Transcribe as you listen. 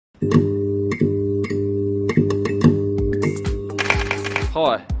Hi,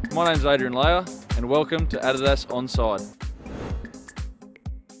 my name's Adrian Leijer and welcome to Adidas Onside.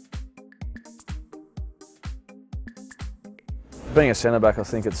 Being a centre back, I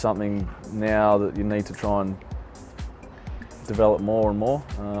think it's something now that you need to try and develop more and more.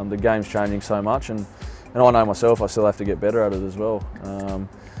 The game's changing so much, and I know myself I still have to get better at it as well.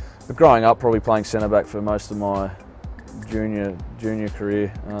 But growing up, probably playing centre back for most of my junior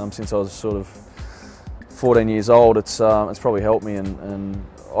career, since I was sort of 14 years old, it's probably helped me, and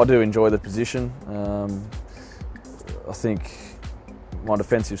I do enjoy the position. I think my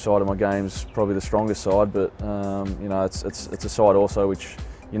defensive side of my game is probably the strongest side, but you know, it's a side also which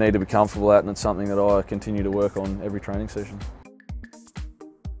you need to be comfortable at, and it's something that I continue to work on every training session.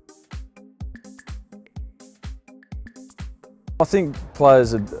 I think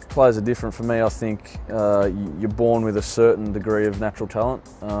players are different. For me, I think you're born with a certain degree of natural talent.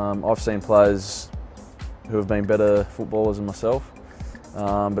 I've seen players who have been better footballers than myself,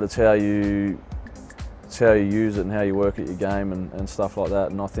 but it's how you use it and how you work at your game and stuff like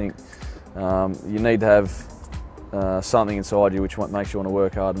that. And I think you need to have something inside you which makes you want to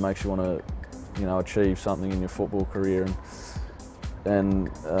work hard and makes you want to, achieve something in your football career. And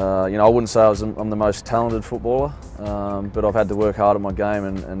I wouldn't say I'm the most talented footballer, but I've had to work hard at my game,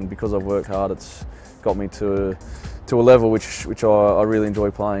 and because I've worked hard, it's got me to a level which I really enjoy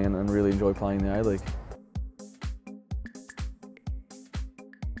playing, and really enjoy playing in the A-League.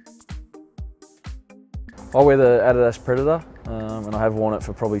 I wear the Adidas Predator, and I have worn it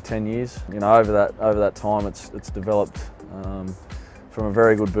for probably 10 years. Over that time, it's developed from a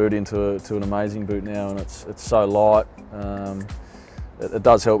very good boot to an amazing boot now, and it's so light. It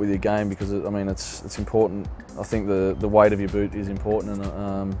does help with your game because it's important. I think the weight of your boot is important,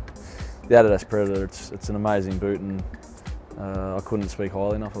 and the Adidas Predator, it's an amazing boot, and I couldn't speak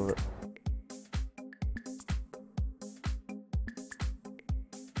highly enough of it.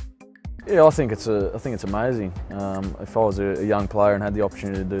 Yeah, I think it's amazing. If I was a young player and had the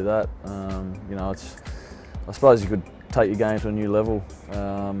opportunity to do that, I suppose you could take your game to a new level.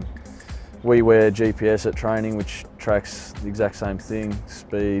 We wear GPS at training, which tracks the exact same thing: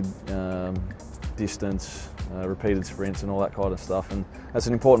 speed, distance, repeated sprints, and all that kind of stuff. And that's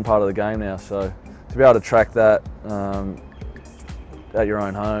an important part of the game now. So to be able to track that at your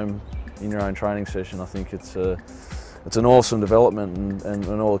own home, in your own training session, I think it's an awesome development,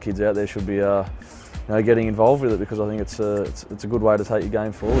 and all the kids out there should be getting involved with it, because I think it's a good way to take your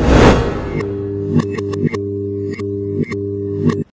game forward.